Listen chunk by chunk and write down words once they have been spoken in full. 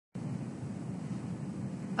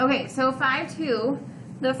Okay, so 5-2,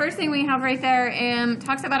 the first thing we have right there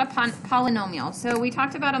talks about a polynomial. So we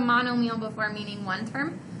talked about a monomial before, meaning one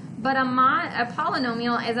term, but a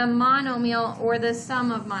polynomial is a monomial or the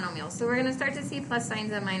sum of monomials. So we're going to start to see plus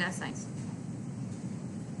signs and minus signs.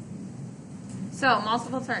 So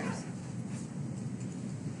multiple terms.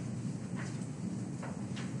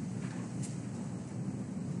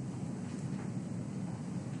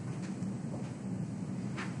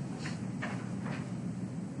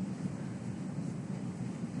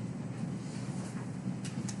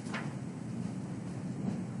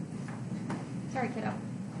 Sorry, kiddo.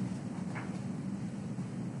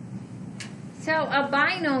 So a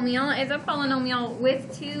binomial is a polynomial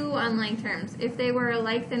with two unlike terms. If they were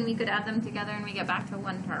alike, then we could add them together and we get back to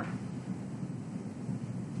one term.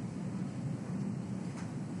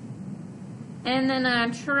 And then a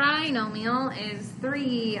trinomial is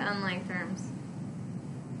three unlike terms.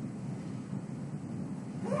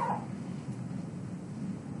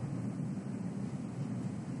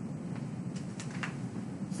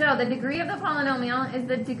 So the degree of the polynomial is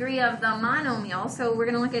the degree of the monomial. So we're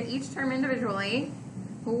going to look at each term individually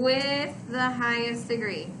with the highest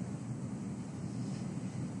degree.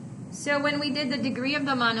 So when we did the degree of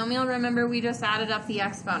the monomial, remember we just added up the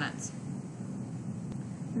exponents.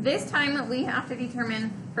 This time we have to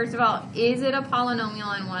determine, first of all, is it a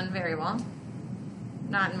polynomial in one variable?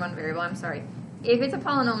 Not in one variable, I'm sorry. If it's a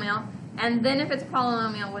polynomial, and then if it's a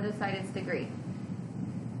polynomial, we'll decide its degree.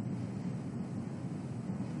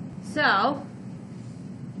 So,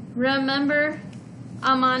 remember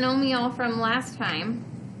a monomial from last time.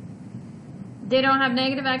 They don't have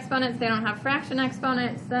negative exponents, they don't have fraction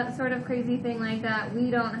exponents, that sort of crazy thing like that. We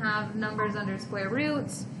don't have numbers under square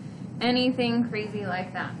roots, anything crazy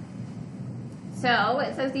like that. So,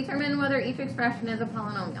 it says determine whether each expression is a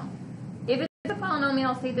polynomial. If it's a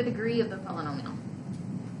polynomial, state the degree of the polynomial.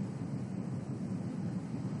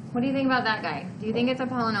 What do you think about that guy? Do you think it's a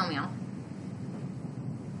polynomial?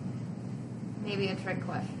 Maybe a trick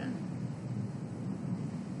question.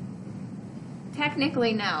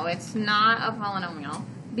 Technically, no, it's not a polynomial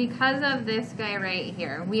because of this guy right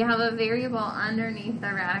here. We have a variable underneath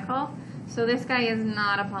the radical, so this guy is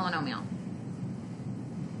not a polynomial.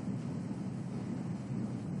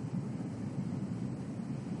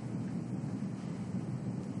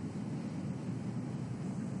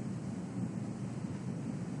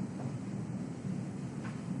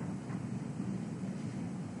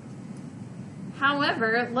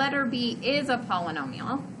 However, letter B is a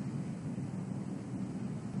polynomial.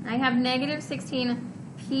 I have negative 16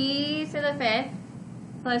 p to the 5th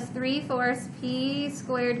plus 3/4 p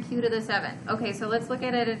squared q to the 7th. Okay, so let's look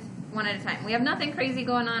at it one at a time. We have nothing crazy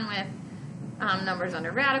going on with numbers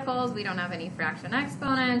under radicals. We don't have any fraction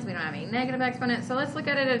exponents. We don't have any negative exponents. So let's look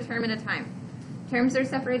at it a term at a time. Terms are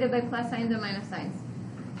separated by plus signs and minus signs.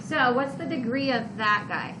 So what's the degree of that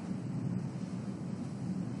guy?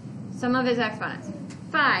 Sum of his exponents.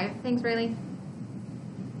 5. Thanks, Rayleigh.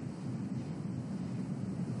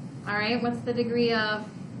 All right, what's the degree of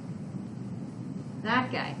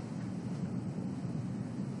that guy?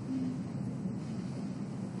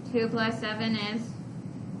 2 plus 7 is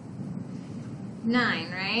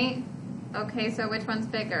 9, right? Okay, so which one's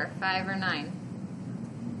bigger, 5 or 9?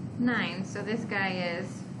 9, so this guy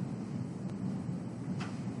is,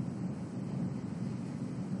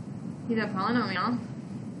 he's a polynomial.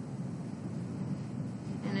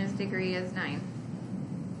 And his degree is 9.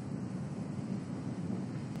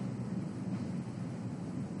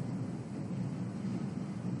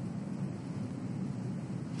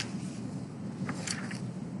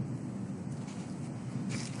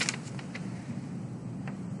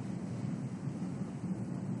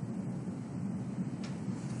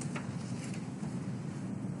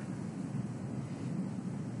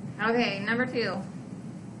 Okay, number 2.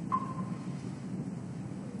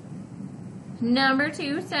 Number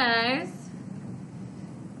 2 says,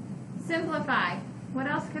 simplify. What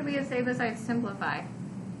else could we have said besides simplify?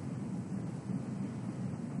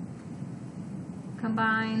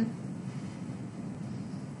 Combine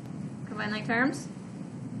like terms?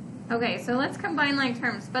 Okay, so let's combine like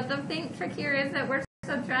terms. But the trick here is that we're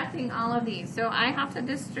subtracting all of these. So I have to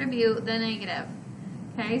distribute the negative.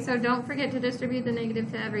 Okay, so don't forget to distribute the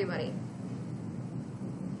negative to everybody.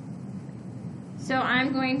 So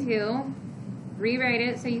I'm going to rewrite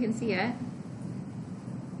it so you can see it.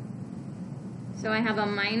 So I have a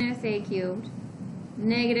minus a cubed.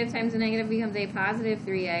 Negative times a negative becomes a positive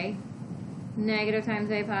 3a. Negative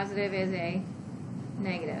times a positive is a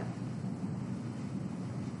negative.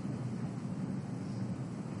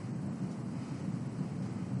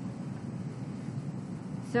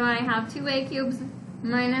 So I have 2a cubes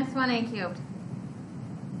minus 1a cubed.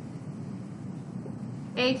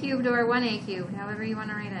 A cubed or 1a cubed, however you want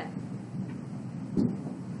to write it.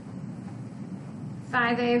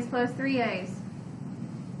 5a's plus 3a's.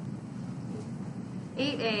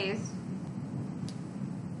 8a's.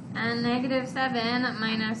 And negative 7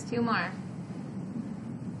 minus 2 more.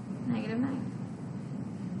 Negative 9.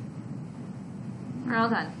 We're all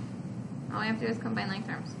done. All we have to do is combine like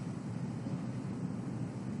terms.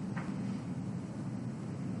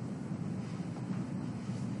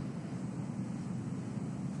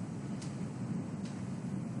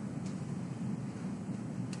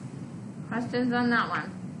 Questions on that one?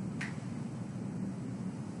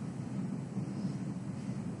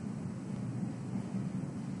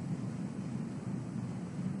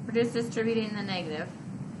 We're just distributing the negative.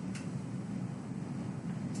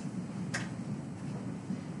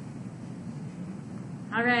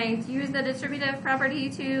 All right, use the distributive property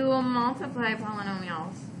to multiply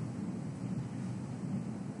polynomials.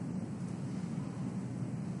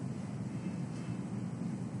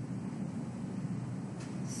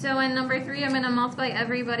 So in number 3, I'm going to multiply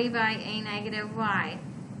everybody by a negative y.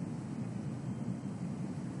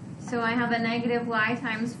 So I have a negative y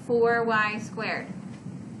times 4y squared.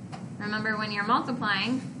 Remember, when you're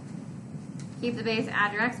multiplying, keep the base,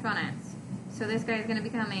 add your exponents. So this guy is going to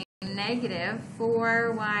become a negative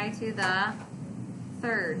 4y to the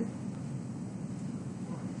third.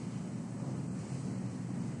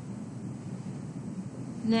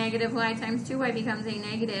 Negative y times 2y becomes a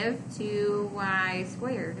negative 2y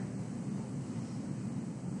squared.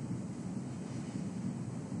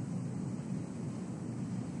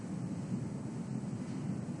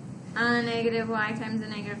 A negative y times a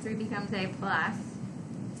negative 3 becomes a plus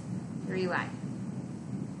 3y.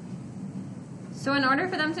 So in order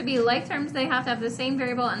for them to be like terms, they have to have the same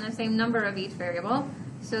variable and the same number of each variable.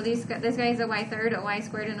 So this guy is a y third, a y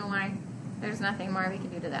squared, and a y. There's nothing more we can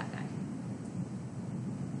do to that guy.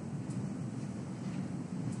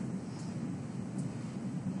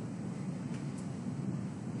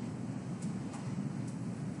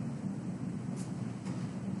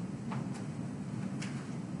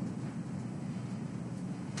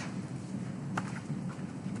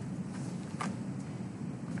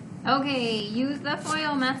 Okay, use the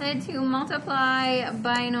FOIL method to multiply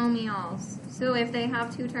binomials. So if they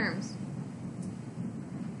have two terms.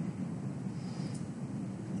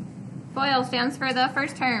 FOIL stands for the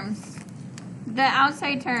first terms, the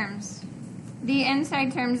outside terms, the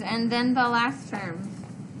inside terms, and then the last terms.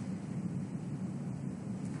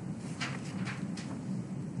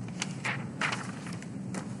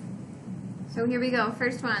 So here we go.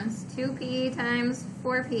 First one's 2p times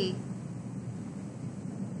 4p.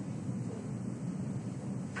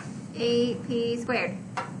 8p squared.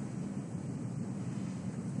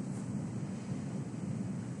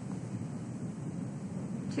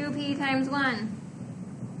 Two p times 1.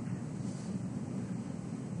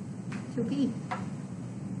 2p.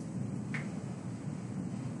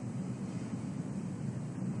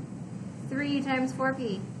 Three times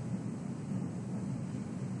 4p.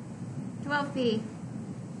 12p.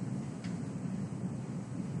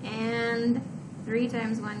 And 3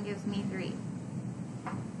 times 1 gives me 3.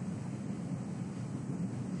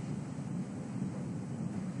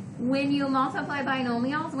 When you multiply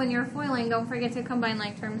binomials, when you're foiling, don't forget to combine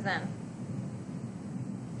like terms then.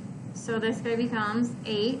 So this guy becomes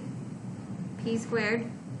 8p squared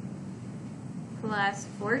plus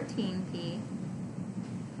 14p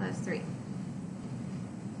plus 3.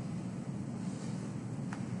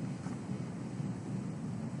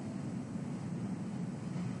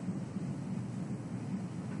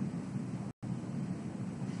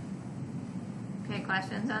 Okay,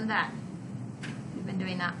 questions on that? We've been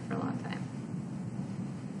doing that for a long time.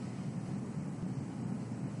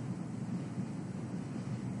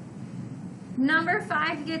 Number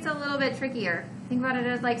 5 gets a little bit trickier. Think about it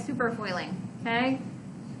as like super foiling, okay?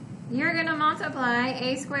 You're going to multiply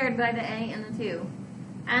a squared by the a and the 2.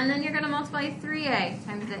 And then you're going to multiply 3a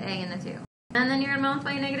times the a and the 2. And then you're going to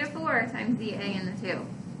multiply negative 4 times the a and the 2.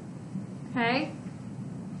 Okay?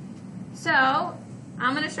 So,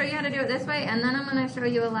 I'm going to show you how to do it this way, and then I'm going to show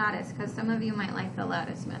you a lattice, because some of you might like the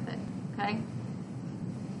lattice method, okay?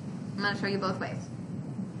 I'm going to show you both ways.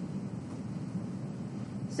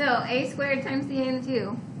 So, a squared times the a and the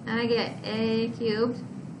 2, and I get a cubed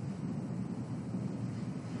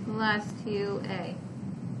plus 2a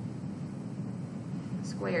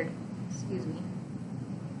squared, excuse me.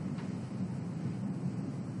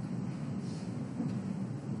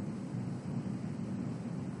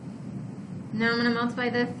 Now I'm going to multiply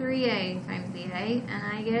the 3a times the a, and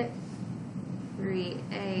I get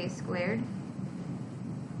 3a squared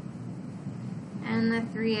And the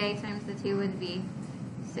 3a times the 2 would be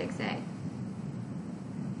 6a.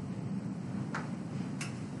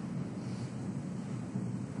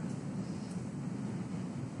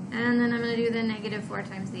 And then I'm going to do the negative 4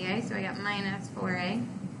 times the a, so I got minus 4a.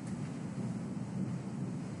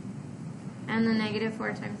 And the negative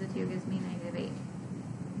 4 times the 2 gives me negative 8.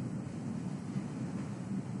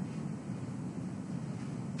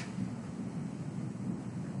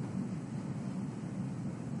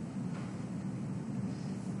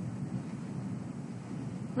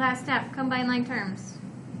 Last step, combine like terms.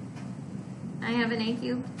 I have an a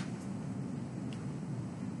cubed,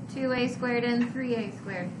 2a squared, and 3a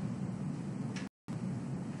squared.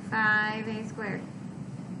 5a squared.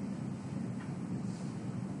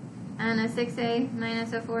 And a 6a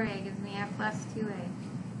minus a 4a gives me a plus 2a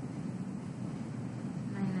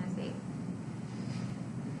minus 8.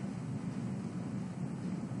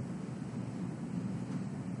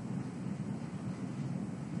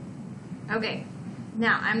 Okay,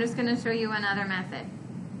 now I'm just going to show you another method.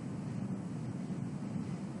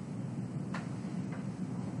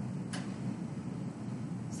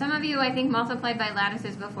 Some of you, I think, multiplied by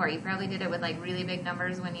lattices before. You probably did it with like really big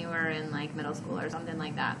numbers when you were in like middle school or something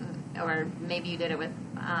like that. Or maybe you did it with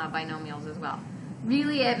binomials as well.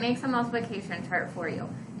 Really, it makes a multiplication chart for you.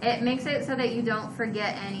 It makes it so that you don't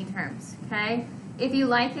forget any terms, okay? If you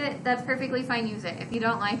like it, that's perfectly fine, use it. If you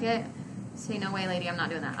don't like it, say, no way, lady, I'm not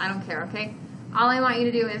doing that. I don't care, okay? All I want you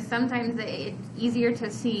to do is sometimes it's easier to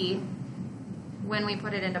see when we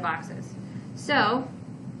put it into boxes. So,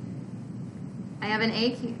 I have an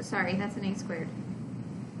a cubed, sorry, that's an a squared.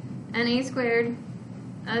 An a squared,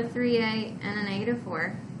 a 3a, and a negative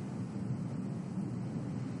 4.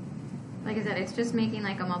 Like I said, it's just making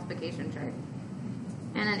like a multiplication chart.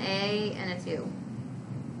 And an a and a 2.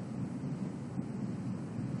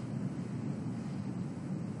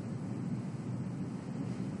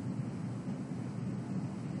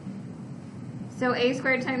 So a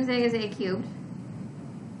squared times a is a cubed.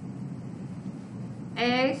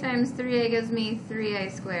 A times 3a gives me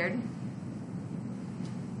 3a squared.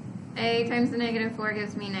 A times the negative 4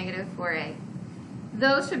 gives me negative 4a.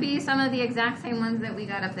 Those should be some of the exact same ones that we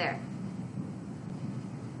got up there.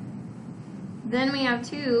 Then we have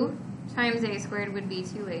 2 times a squared would be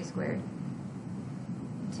 2a squared.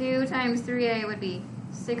 2 times 3a would be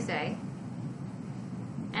 6a.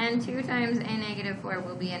 And 2 times a negative 4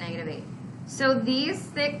 will be a negative 8. So these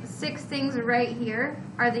six things right here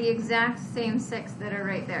are the exact same 6 that are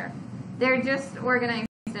right there. They're just organized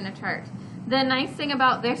in a chart. The nice thing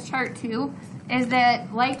about this chart too is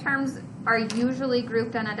that like terms are usually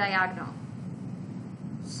grouped on a diagonal.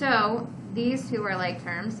 So these two are like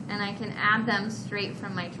terms, and I can add them straight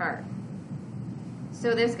from my chart.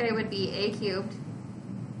 So this guy would be a cubed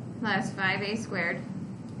plus 5a squared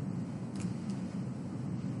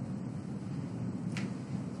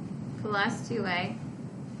plus 2a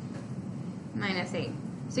minus 8.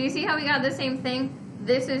 So you see how we got the same thing?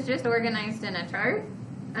 This is just organized in a chart,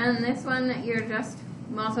 and this one you're just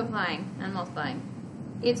multiplying and multiplying.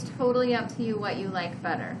 It's totally up to you what you like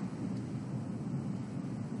better.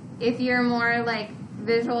 If you're more like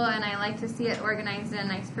visual and I like to see it organized in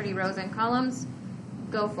nice pretty rows and columns,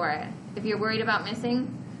 go for it. If you're worried about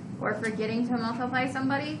missing or forgetting to multiply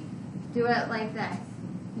somebody, do it like this.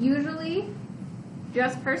 Usually,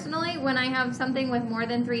 just personally, when I have something with more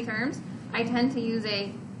than 3 terms, I tend to use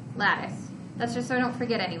a lattice. That's just so I don't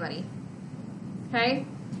forget anybody. Okay?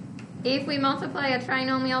 If we multiply a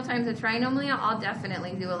trinomial times a trinomial, I'll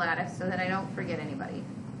definitely do a lattice so that I don't forget anybody.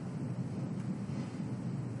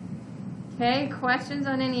 Okay, questions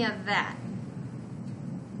on any of that?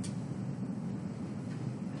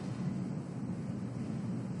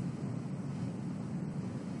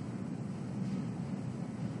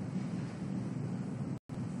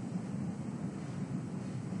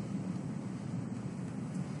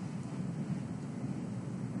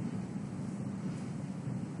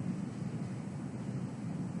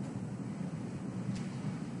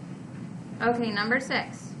 Okay, number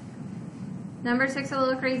 6. Number 6 a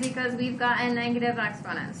little crazy because we've got a negative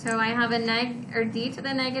exponent. So I have a d to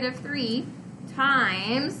the negative 3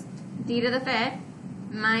 times d to the 5th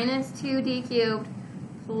minus 2d cubed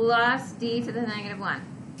plus d to the negative 1.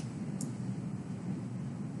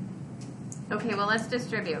 Okay, well let's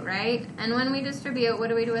distribute, right? And when we distribute, what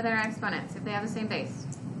do we do with our exponents if they have the same base?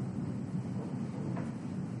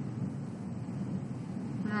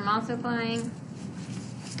 When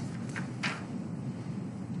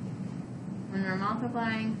we're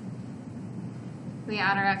multiplying, we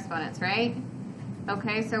add our exponents, right?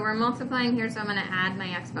 Okay, so we're multiplying here, so I'm going to add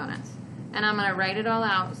my exponents. And I'm going to write it all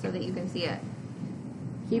out so that you can see it.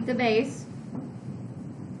 Keep the base.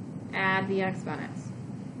 add the exponents.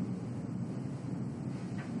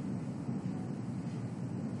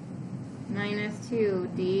 Minus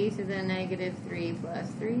 2d to the negative 3 plus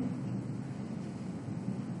 3.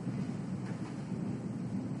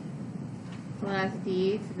 Plus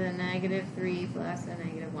d to the negative 3 plus a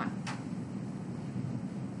negative 1.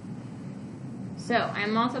 So I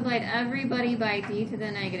multiplied everybody by d to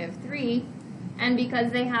the negative 3, and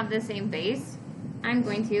because they have the same base, I'm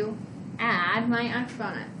going to add my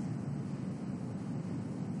exponents.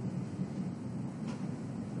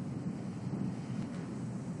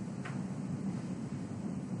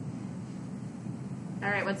 All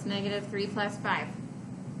right, what's negative 3 plus 5?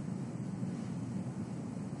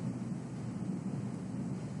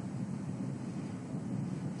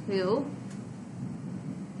 2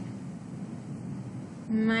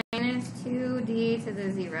 minus 2d to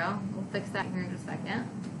the 0. We'll fix that here in just a second.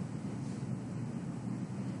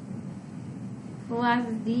 Plus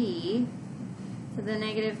d to the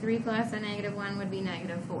negative 3 plus a negative 1 would be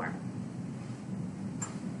negative 4.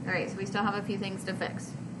 All right, so we still have a few things to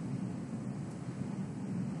fix.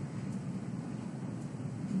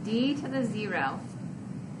 D to the 0.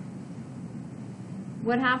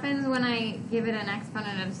 What happens when I give it an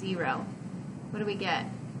exponent of 0? What do we get?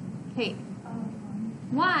 Kate?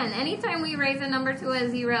 1. Anytime we raise a number to a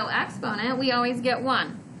 0 exponent, we always get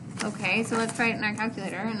 1. Okay, so let's try it in our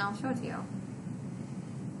calculator and I'll show it to you.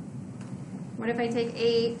 What if I take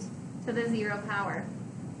 8 to the 0 power?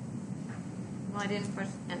 Well, I didn't push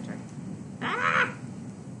enter. Ah!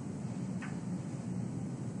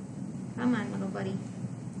 Come on, little buddy.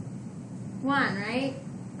 1, right?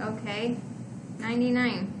 Okay.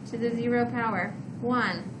 99 to the 0 power.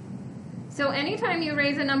 1. So anytime you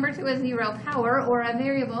raise a number to a 0 power or a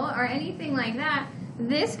variable or anything like that,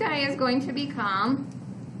 this guy is going to become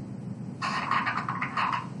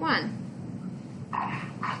 1.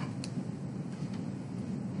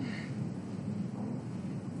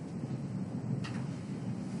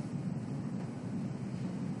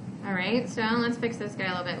 All right, so let's fix this guy a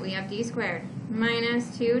little bit. We have d squared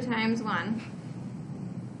minus 2 times 1.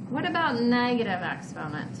 What about negative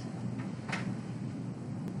exponent?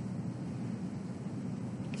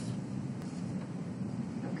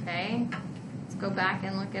 Okay, let's go back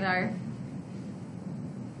and look at our,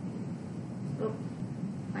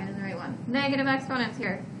 finding the right one. Negative exponents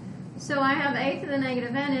here. So I have a to the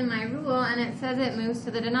negative n in my rule, and it says it moves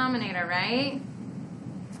to the denominator, right?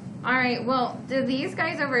 All right, well, do these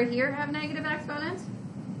guys over here have negative exponents?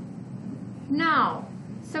 No.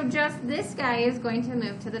 So just this guy is going to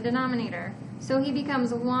move to the denominator. So he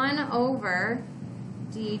becomes 1 over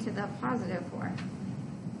d to the positive 4.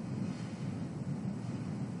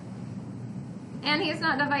 And he's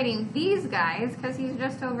not dividing these guys because he's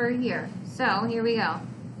just over here. So here we go.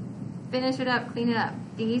 Finish it up, clean it up.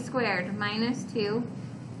 D squared minus 2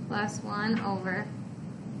 plus 1 over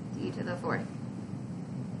d to the 4th.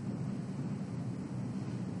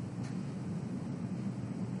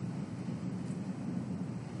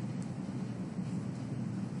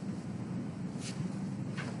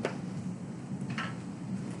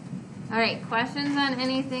 All right, questions on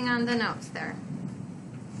anything on the notes there?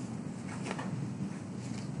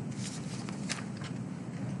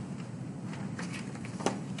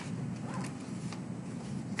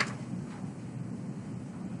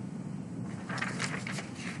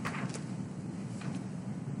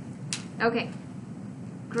 Okay,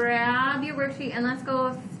 grab your worksheet and let's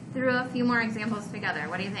go through a few more examples together.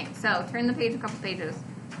 What do you think? So turn the page a couple pages.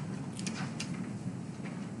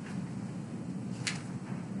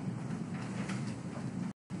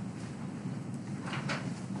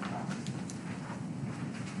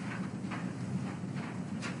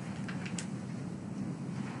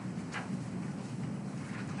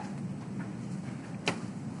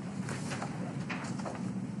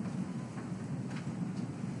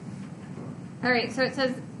 All right, so it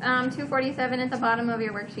says 247 at the bottom of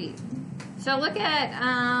your worksheet. So look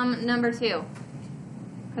at number 2,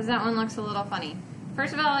 because that one looks a little funny.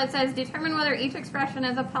 First of all, it says determine whether each expression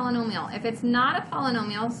is a polynomial. If it's not a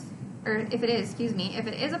polynomial, or if it is, excuse me, if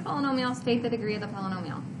it is a polynomial, state the degree of the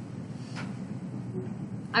polynomial.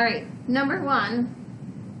 All right, number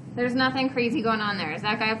 1, there's nothing crazy going on there. Is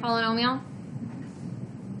that guy a polynomial?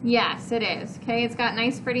 Yes, it is. Okay, it's got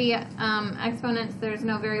nice, pretty exponents. There's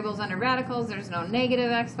no variables under radicals. There's no negative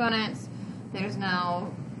exponents. There's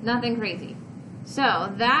nothing crazy.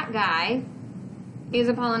 So that guy is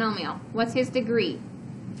a polynomial. What's his degree?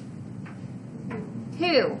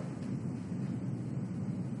 2.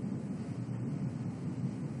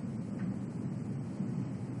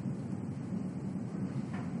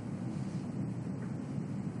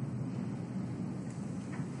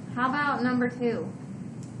 How about number 2? Do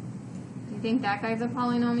you think that guy's a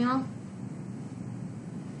polynomial?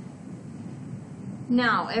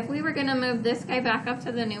 No. If we were going to move this guy back up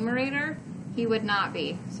to the numerator, he would not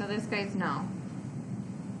be. So this guy's no.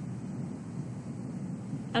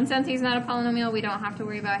 And since he's not a polynomial, we don't have to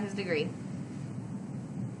worry about his degree.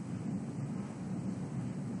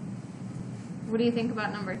 What do you think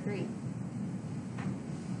about number 3?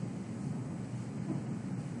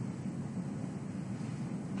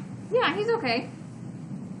 Yeah, he's okay.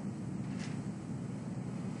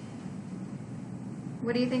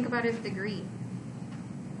 What do you think about his degree?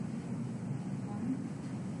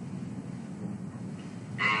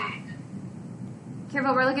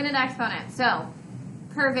 Careful, we're looking at exponents. So,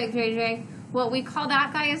 perfect, JJ. What we call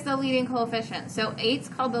that guy is the leading coefficient. So 8's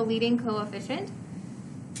called the leading coefficient.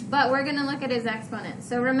 But we're going to look at his exponent.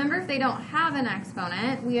 So remember, if they don't have an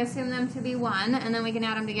exponent, we assume them to be 1, and then we can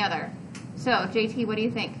add them together. So, JT, what do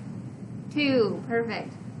you think? 2.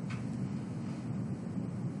 Perfect.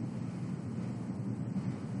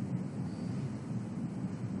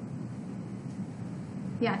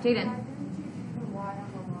 Yeah, Jaden.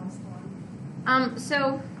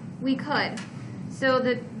 So we could. So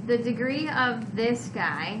the degree of this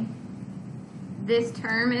guy, this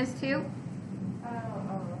term is 2.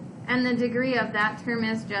 And the degree of that term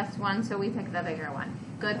is just 1, so we pick the bigger one.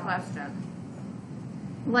 Good question.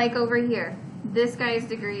 Like over here, this guy's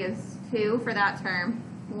degree is 2 for that term,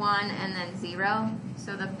 1 and then 0.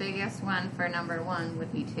 So the biggest one for number 1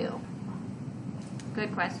 would be 2.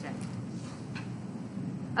 Good question.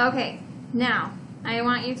 Okay, now I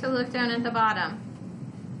want you to look down at the bottom.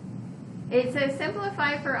 It says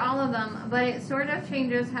simplify for all of them, but it sort of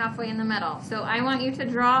changes halfway in the middle. So I want you to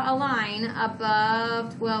draw a line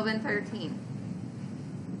above 12 and 13.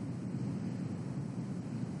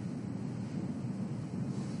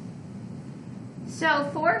 So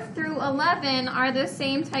 4 through 11 are the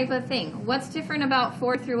same type of thing. What's different about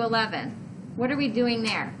 4 through 11? What are we doing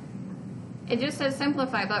there? It just says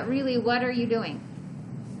simplify, but really what are you doing?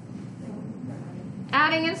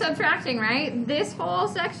 Adding and subtracting, right? This whole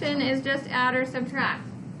section is just add or subtract.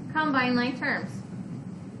 Combine like terms.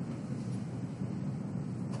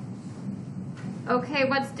 Okay,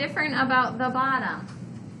 what's different about the bottom?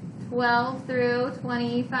 12 through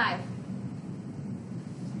 25.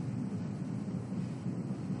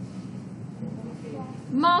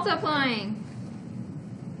 Multiplying.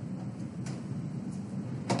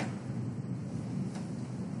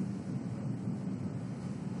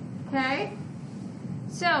 Okay?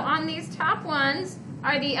 So on these top ones,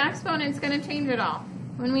 are the exponents going to change at all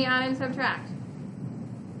when we add and subtract?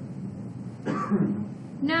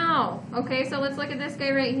 No. Okay, so let's look at this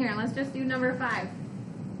guy right here. Let's just do number 5.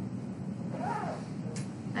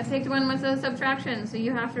 I picked one with a subtraction, so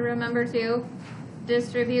you have to remember to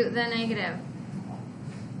distribute the negative.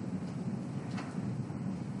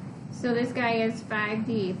 So this guy is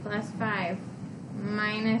 5d plus 5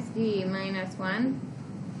 minus d minus 1.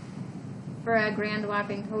 For a grand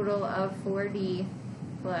whopping total of 4d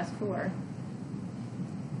plus 4.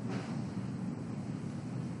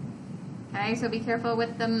 Okay, so be careful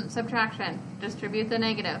with the subtraction. Distribute the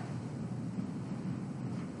negative.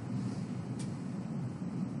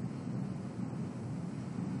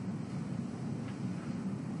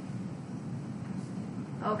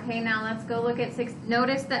 Okay, now let's go look at 6.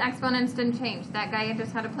 Notice the exponents didn't change. That guy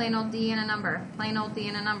just had a plain old d and a number. Plain old d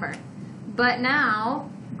and a number. But now,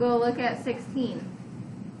 go look at 16.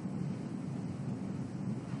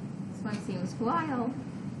 This one seems wild.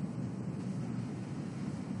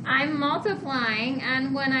 I'm multiplying,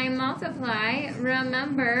 and when I multiply,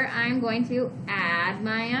 remember I'm going to add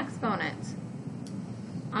my exponent.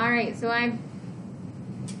 Alright, so I'm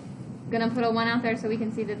going to put a 1 out there so we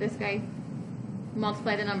can see that this guy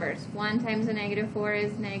multiply the numbers. 1 times a negative 4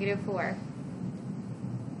 is negative 4.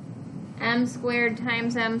 M squared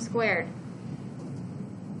times m squared.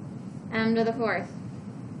 M to the 4th.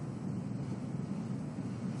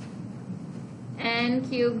 N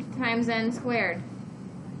cubed times n squared.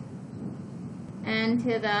 N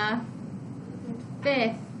to the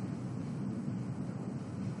 5th.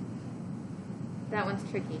 That one's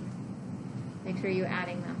tricky. Make sure you're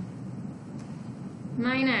adding them.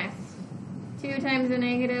 Minus 2 times a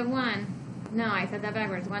negative 1. No, I said that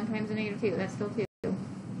backwards. 1 times a negative 2. That's still 2.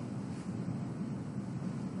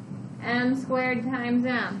 M squared times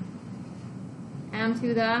m. M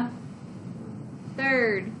to the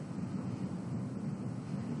 3rd.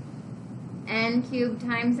 N cubed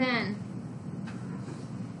times n.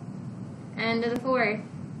 N to the 4th.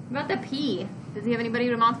 What about the p? Does he have anybody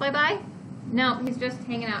to multiply by? No, he's just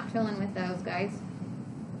hanging out, chilling with those guys.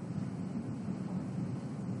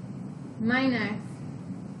 minus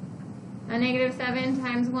a negative 7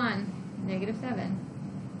 times 1, negative 7.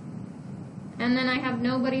 And then I have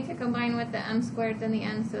nobody to combine with the m squareds and the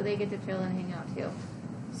n, so they get to chill and hang out too.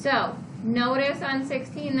 So, notice on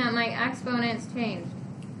 16 that my exponents changed.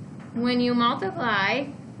 When you multiply,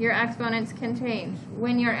 your exponents can change.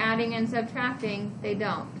 When you're adding and subtracting, they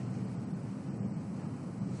don't.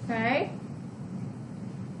 Okay?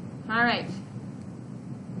 All right.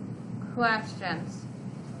 Questions?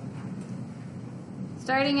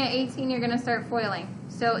 Starting at 18, you're going to start foiling.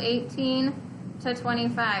 So 18 to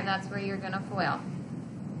 25, that's where you're going to foil.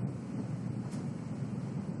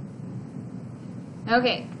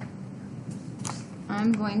 Okay.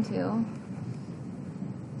 I'm going to